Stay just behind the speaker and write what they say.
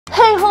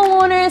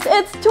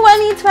It's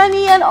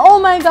 2020 and oh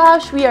my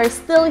gosh, we are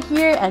still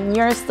here and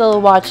you're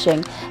still watching.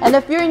 And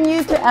if you're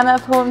new to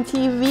MF Home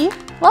TV,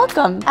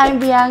 welcome! I'm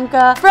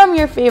Bianca from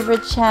your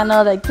favorite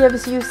channel that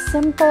gives you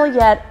simple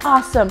yet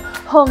awesome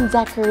home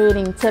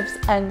decorating tips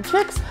and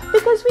tricks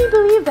because we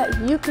believe that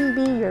you can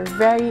be your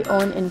very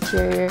own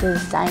interior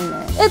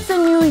designer. It's a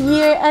new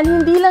year and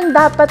hindi lang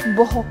dapat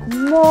buhok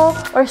mo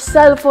or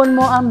cellphone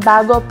mo ang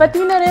bago, pati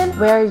na rin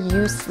where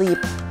you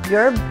sleep.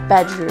 Your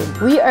bedroom.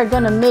 We are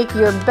gonna make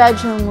your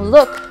bedroom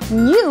look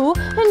new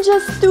in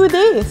just 2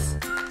 days.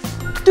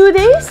 2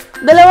 days?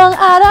 Dalawang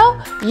araw?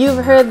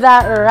 You've heard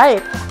that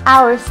right.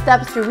 Our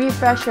steps to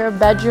refresh your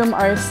bedroom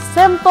are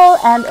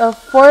simple and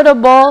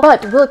affordable,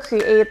 but will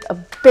create a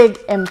big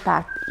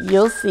impact.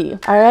 You'll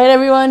see. Alright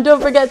everyone, don't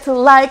forget to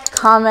like,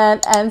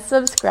 comment, and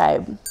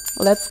subscribe.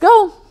 Let's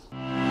go!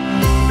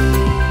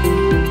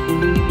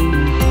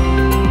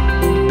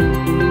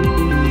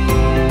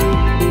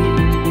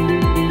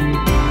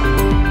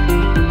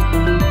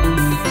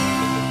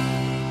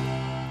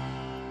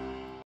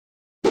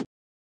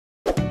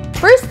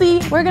 Firstly,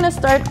 we're gonna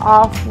start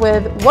off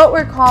with what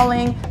we're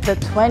calling the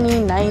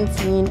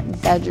 2019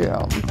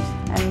 bedroom.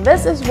 And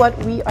this is what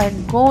we are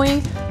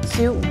going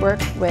to work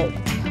with.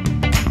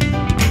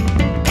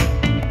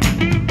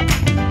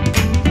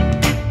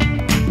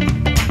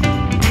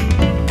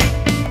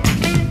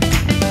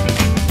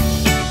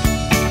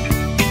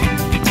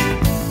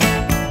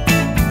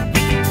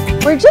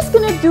 We're just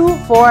gonna do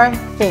 4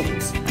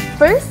 things.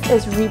 First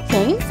is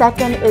repaint,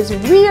 second is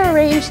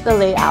rearrange the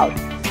layout.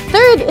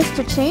 Third is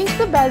to change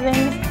the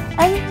beddings,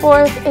 and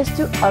fourth is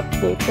to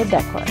update the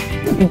decor.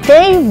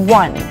 Day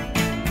 1.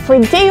 For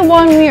day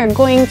 1, we are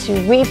going to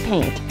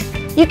repaint.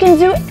 You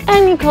can do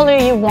any color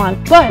you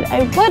want, but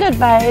I would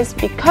advise,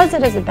 because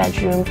it is a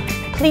bedroom,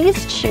 please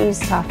choose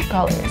soft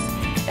colors.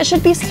 It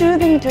should be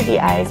soothing to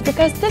the eyes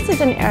because this is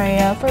an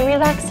area for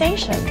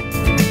relaxation.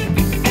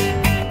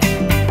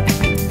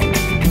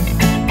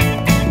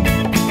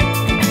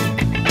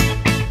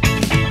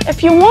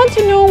 If you want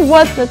to know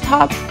what the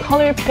top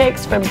color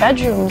picks for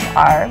bedrooms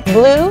are,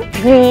 blue,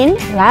 green,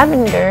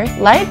 lavender,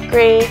 light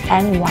gray,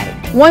 and white.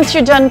 Once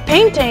you're done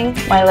painting,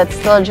 while it's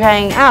still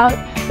drying out,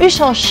 we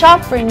shall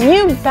shop for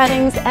new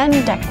beddings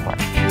and decor.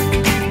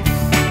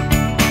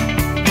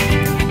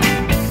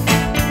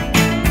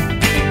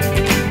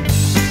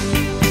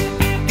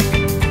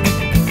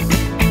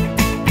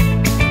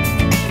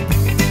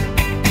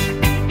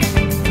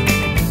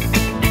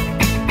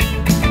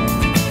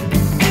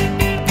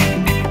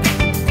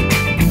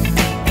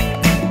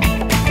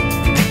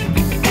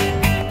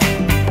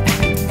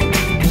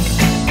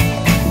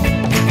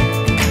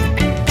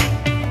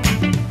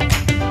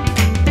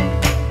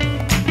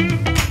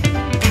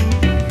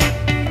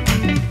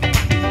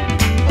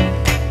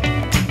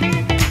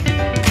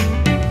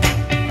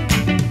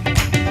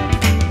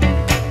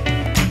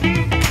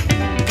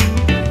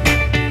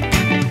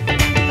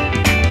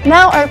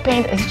 Now our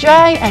paint is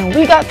dry and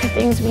we got the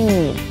things we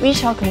need. We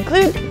shall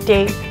conclude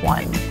day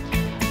 1.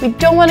 We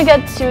don't want to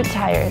get too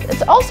tired.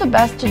 It's also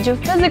best to do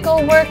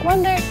physical work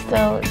when there's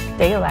still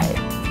daylight.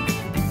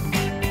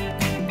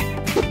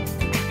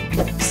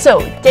 So,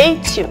 day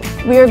 2.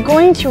 We are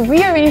going to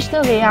rearrange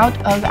the layout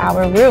of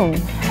our room.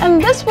 And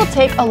this will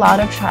take a lot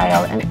of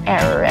trial and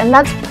error, and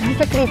that's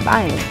perfectly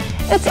fine.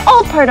 It's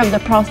all part of the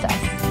process.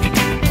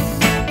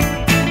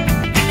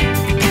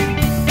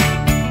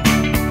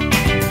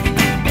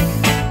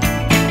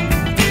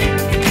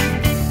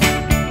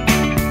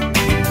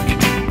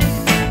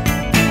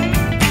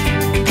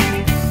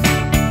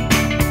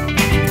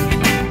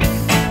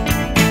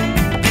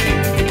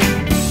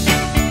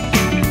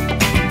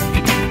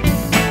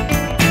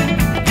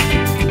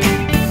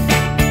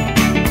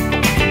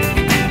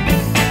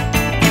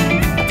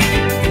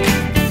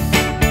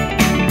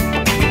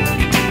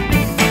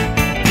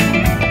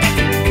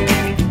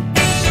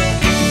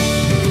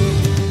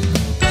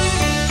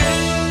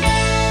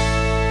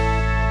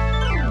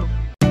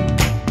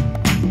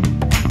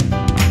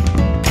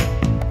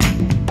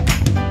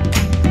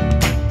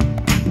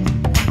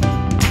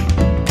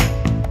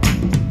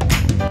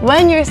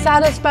 When you're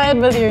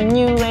satisfied with your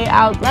new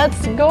layout,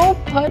 let's go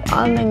put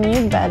on the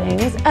new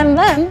beddings and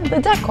then the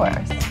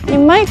decors. You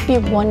might be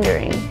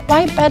wondering,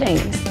 why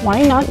beddings?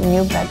 Why not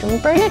new bedroom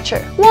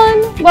furniture?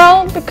 1,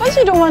 well, because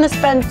you don't want to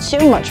spend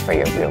too much for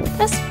your room,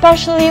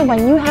 especially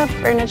when you have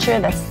furniture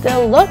that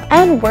still looks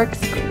and works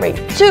great.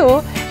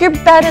 2, your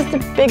bed is the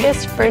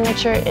biggest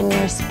furniture in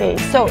your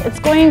space, so it's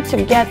going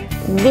to get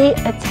the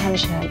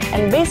attention.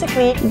 And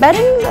basically,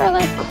 beddings are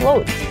like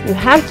clothes. You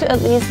have to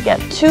at least get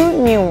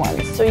 2 new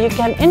ones, so you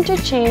can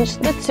interchange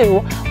the 2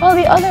 while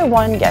the other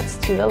one gets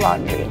to the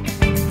laundry.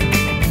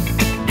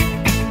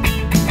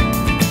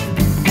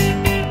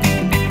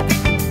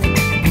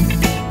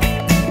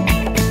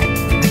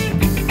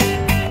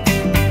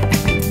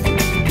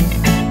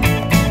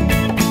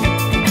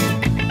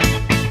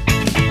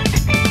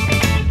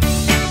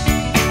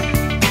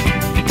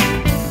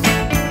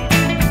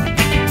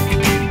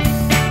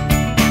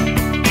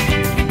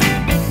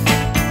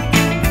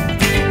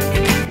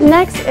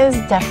 Next is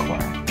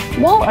decor.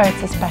 wall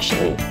arts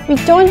especially. We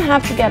don't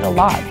have to get a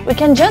lot. We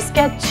can just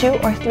get 2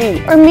 or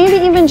 3, or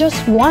maybe even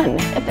just 1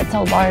 if it's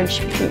a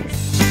large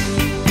piece.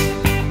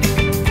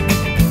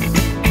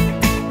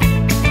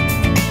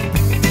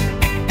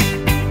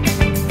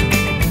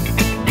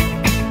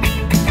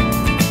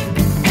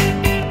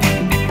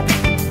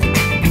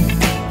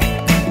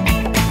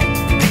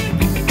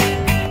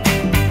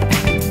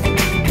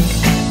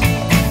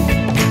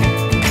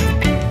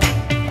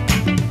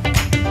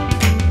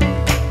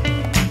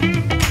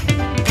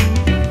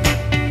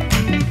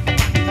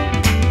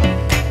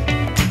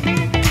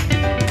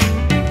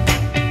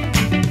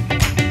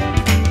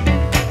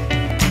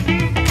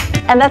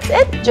 And that's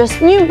it,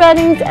 just new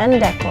beddings and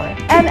decor.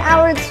 And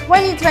our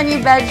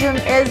 2020 bedroom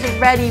is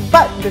ready.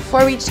 But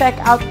before we check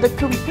out the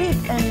complete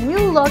and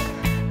new look,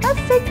 let's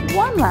take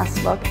one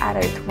last look at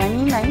our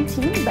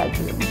 2019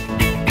 bedroom.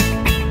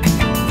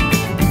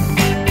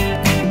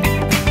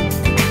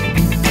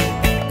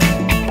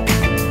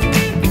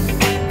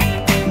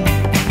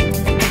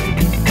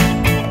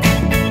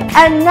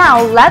 And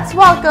now let's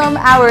welcome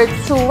our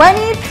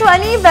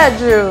 2020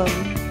 bedroom.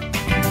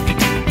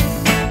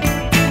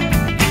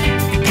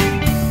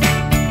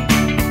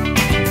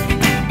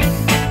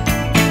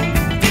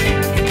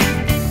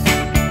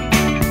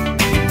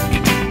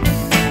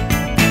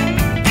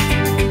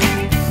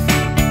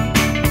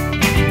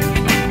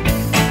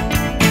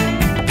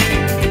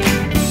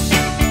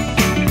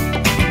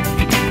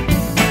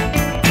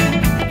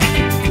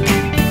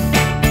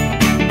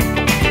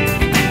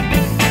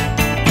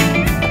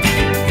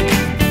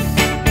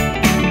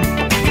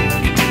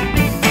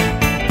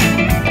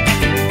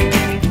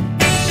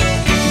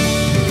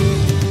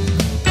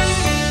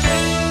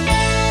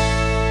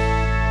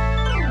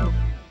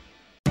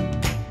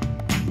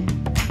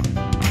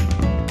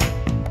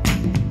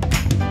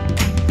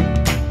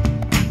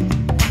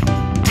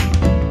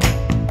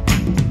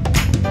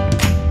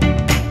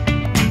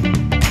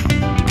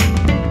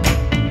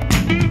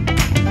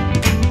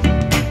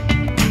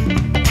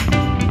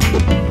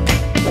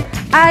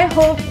 I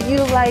hope you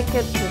like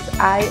it because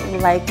I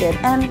like it.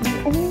 And we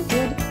only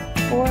did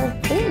 4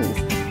 things.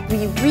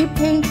 We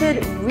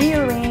repainted,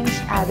 rearranged,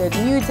 added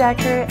new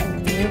decor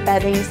and new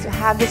beddings to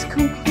have this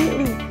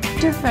completely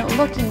different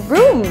looking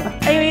room.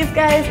 Anyways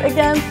guys,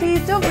 again,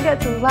 please don't forget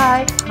to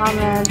like,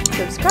 comment,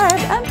 subscribe,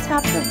 and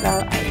tap the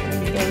bell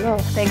icon below.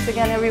 Thanks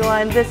again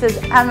everyone. This is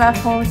MF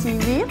Home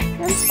TV,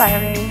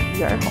 inspiring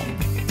your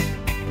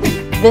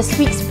home. This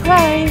week's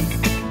prize.